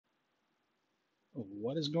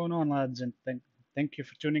What is going on, lads? And thank you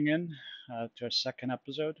for tuning in to our second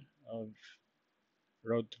episode of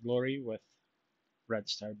Road to Glory with Red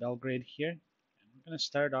Star Belgrade here. And we're going to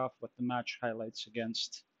start off with the match highlights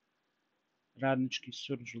against Radnički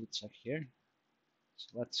Surdulica here.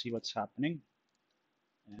 So let's see what's happening.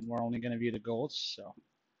 And we're only going to view the goals. So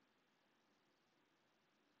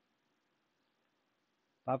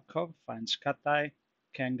Pavkov finds Katai,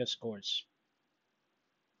 Kanga scores.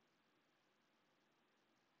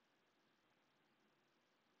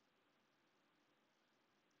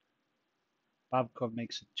 Pavkov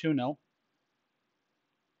makes it 2-0.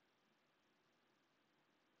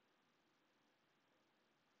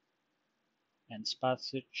 And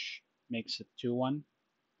Spasic makes it 2-1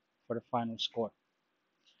 for the final score.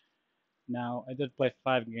 Now, I did play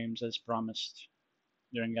 5 games as promised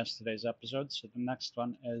during yesterday's episode, so the next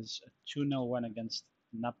one is a 2-0 win against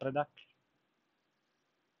Napredak.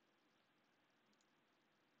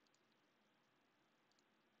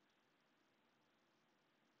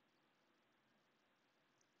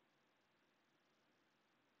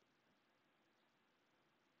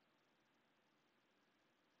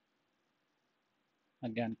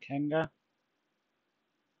 Again, Kenga,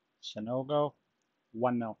 Sanogo,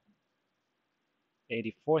 1-0.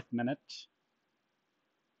 84th minute,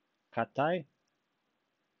 Katai,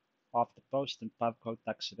 off the post, and Pavko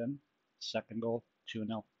tucks it in. Second goal,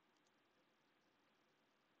 2-0.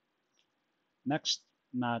 Next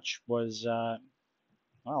match was,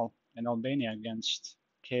 in Albania against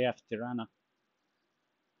KF Tirana.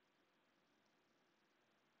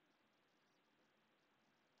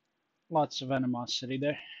 Lots of animosity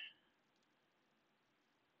there.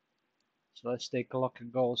 So let's take a look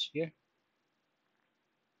at goals here.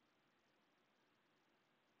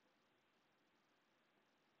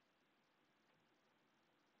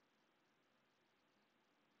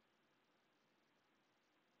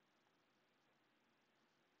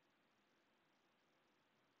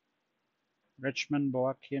 Richmond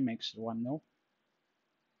Boakia makes it 1-0.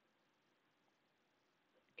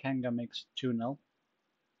 Kanga makes it 2-0.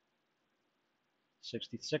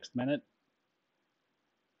 66th minute,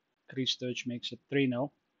 Kristovic makes it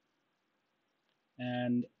 3-0.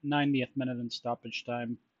 And 90th minute in stoppage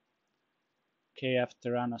time, KF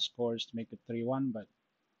Tirana scores to make it 3-1, but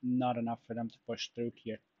not enough for them to push through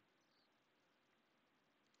here.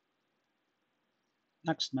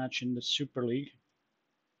 Next match in the Super League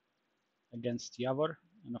against Javor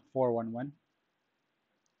in a 4-1 win.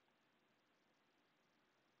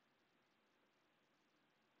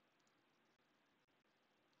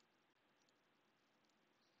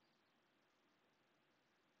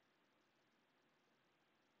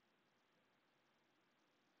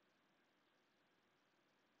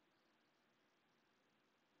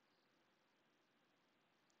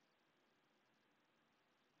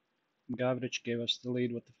 Gavric gave us the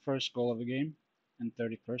lead with the first goal of the game in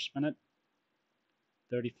 31st minute.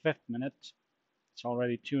 35th minute, it's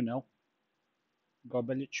already 2-0.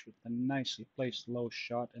 Gobelic with a nicely placed low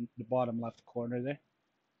shot in the bottom left corner there.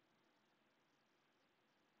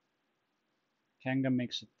 Kanga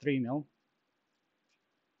makes it 3-0.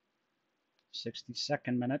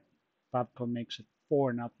 62nd minute, Babko makes it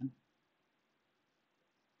 4-0.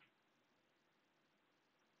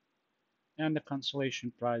 And the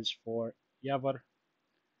consolation prize for Javor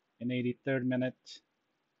in 83rd minute,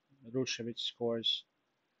 Rušević scores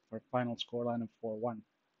for a final scoreline of 4-1.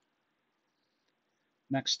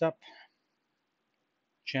 Next up,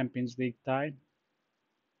 Champions League tie,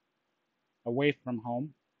 away from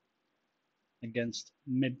home against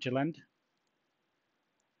Midtjylland.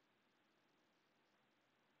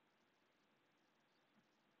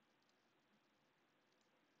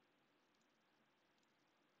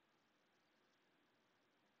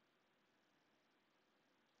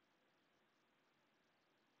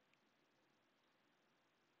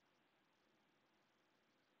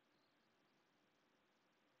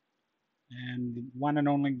 And the one and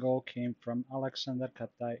only goal came from Alexander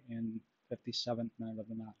Katai in 57th minute of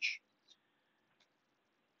the match.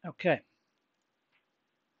 Okay,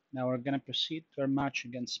 now we're going to proceed to our match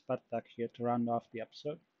against Spartak here to round off the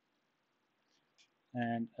episode.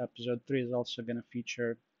 And episode 3 is also going to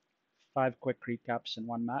feature 5 quick recaps in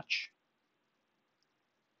one match.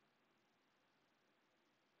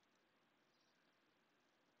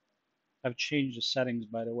 I've changed the settings,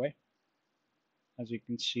 by the way. As you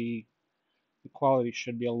can see, the quality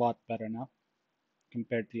should be a lot better now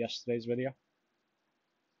compared to yesterday's video.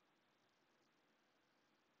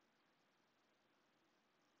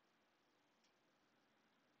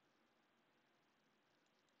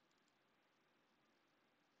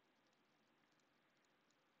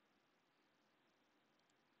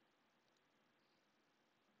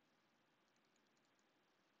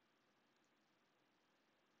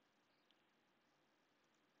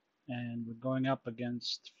 And we're going up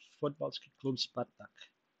against Fotbalski klub Spartak.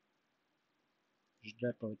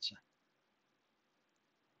 Ždrepovica.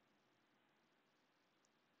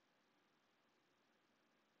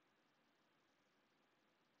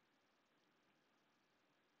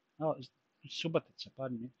 Oh, Subotica,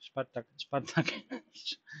 pardon me. Spartak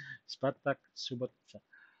Subotica.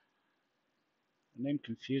 The name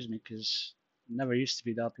confused me because it never used to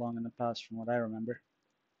be that long in the past from what I remember.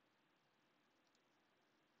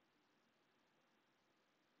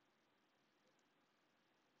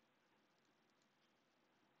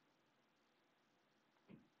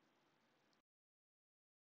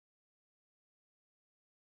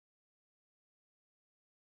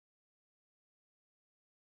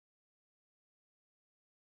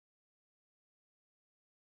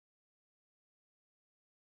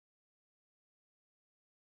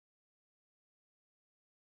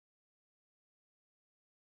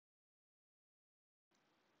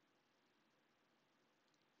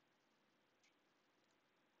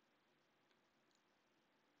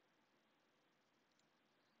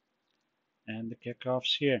 And the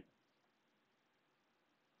kickoff's here.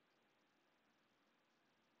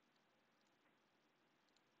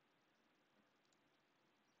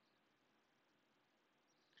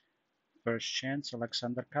 First chance,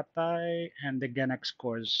 Alexander Katai, and the Genek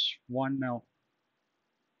scores 1-0.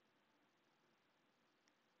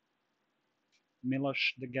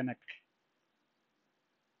 Miloš Degenek,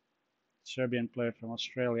 Serbian player from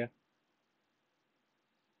Australia.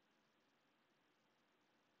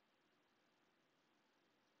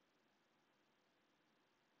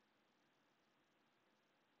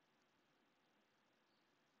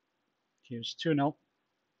 Here's 2-0.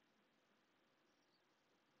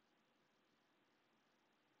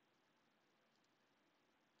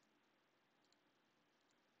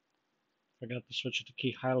 Forgot to switch to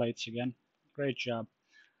key highlights again. Great job.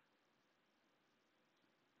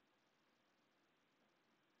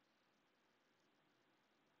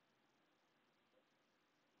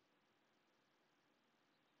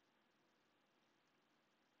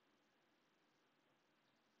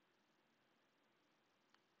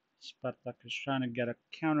 Spartak is trying to get a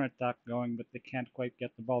counterattack going, but they can't quite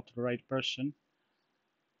get the ball to the right person.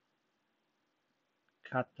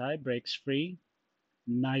 Katai breaks free.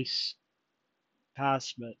 Nice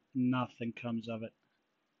pass, but nothing comes of it.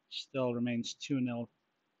 Still remains 2-0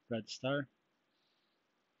 Red Star.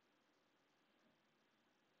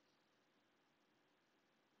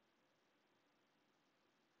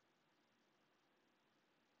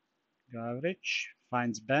 Gavric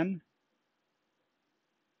finds Ben.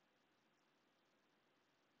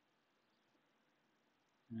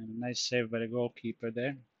 And a nice save by the goalkeeper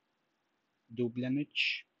there.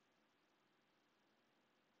 Dubljanic,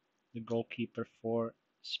 the goalkeeper for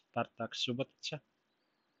Spartak Subotica.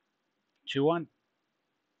 2-1.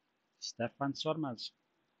 Stefan Sormaz.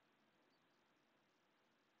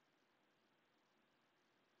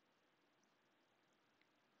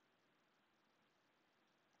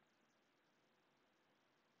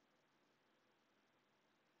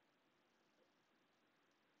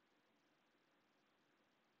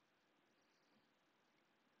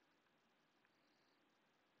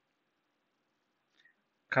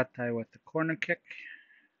 Katai with the corner kick.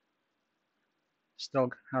 Still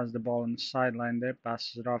has the ball on the sideline there.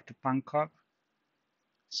 Passes it off to Pankov.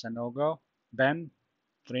 Sanogo. Ben.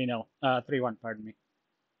 3-0. 3-1, pardon me.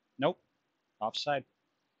 Nope. Offside.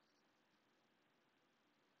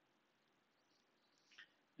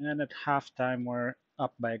 And at halftime, we're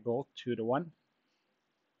up by a goal, 2-1.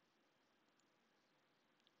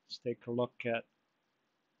 Let's take a look at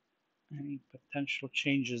any potential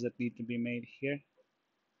changes that need to be made here.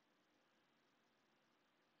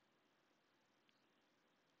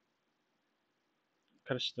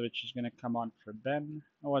 Krstovic is going to come on for Ben.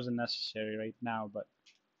 It wasn't necessary right now, but.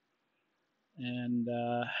 And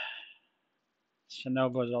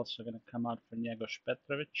Sanogo is also going to come out for Njegoš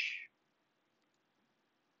Petrovic.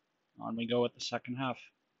 On we go with the second half.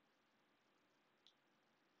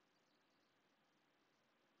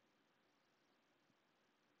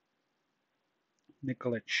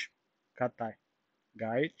 Nikolic, Katai,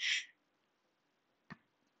 Gajic,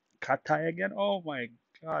 Katai again. Oh my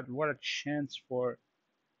God, what a chance for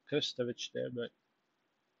Krstovic there, but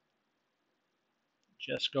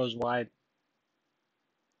just goes wide.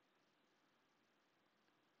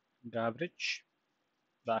 Gavric,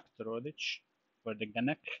 back to Rodic for the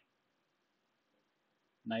Ganek.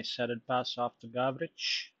 Nice headed pass off to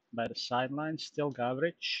Gavric by the sideline. Still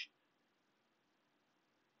Gavric.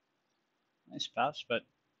 Nice pass, but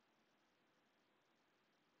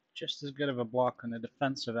just as good of a block on the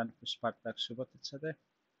defensive end for Spartak Subotica there.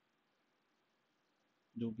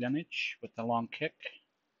 Dubljanic with a long kick.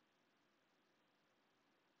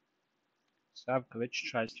 Savkovic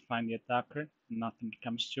tries to find the attacker. Nothing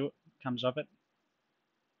comes of it.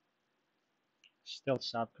 Still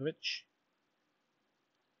Savkovic.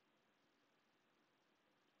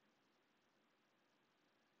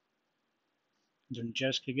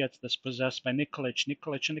 Zunjevski gets dispossessed by Nikolic.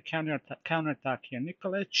 Nikolic in the counter attack here.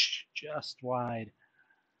 Nikolic just wide.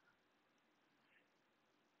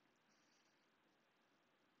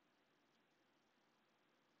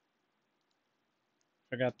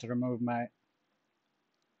 Forgot to remove my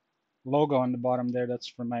logo on the bottom there. That's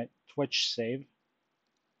for my Twitch save.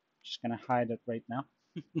 Just gonna hide it right now.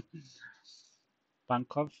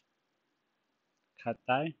 Pankov,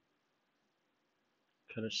 Katai,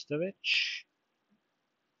 Kristovic.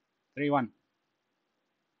 3-1.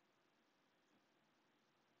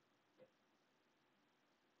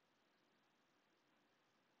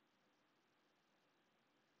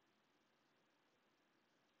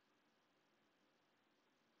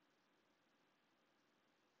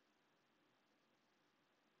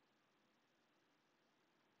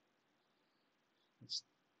 It's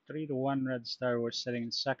 3-1 Red Star. We're sitting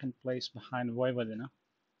in second place behind Vojvodina.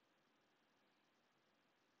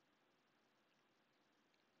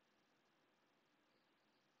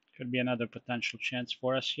 Could be another potential chance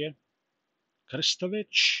for us here.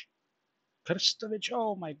 Kristovic. Kristovic,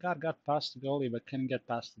 oh my god, got past the goalie but couldn't get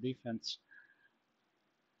past the defense.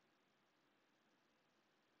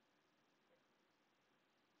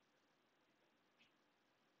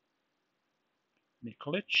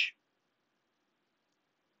 Nikolic.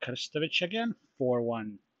 Kristovic again.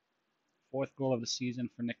 4-1. Fourth goal of the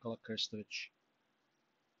season for Nikola Kristovic.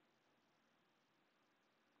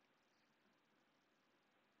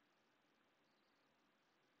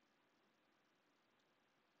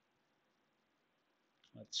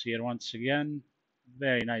 Let's see it once again.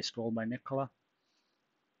 Very nice goal by Nikola.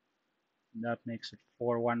 That makes it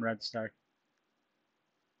 4-1 Red Star.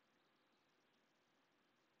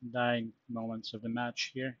 Dying moments of the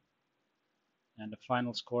match here. And the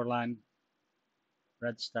final scoreline,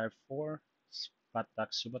 Red Star 4,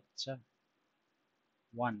 Spartak Subotica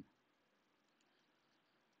 1.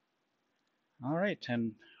 All right,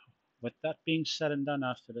 and with that being said and done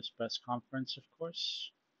after this press conference, of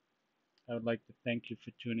course, I would like to thank you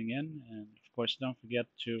for tuning in. And of course, don't forget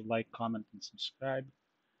to like, comment, and subscribe.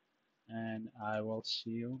 And I will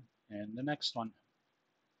see you in the next one.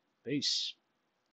 Peace.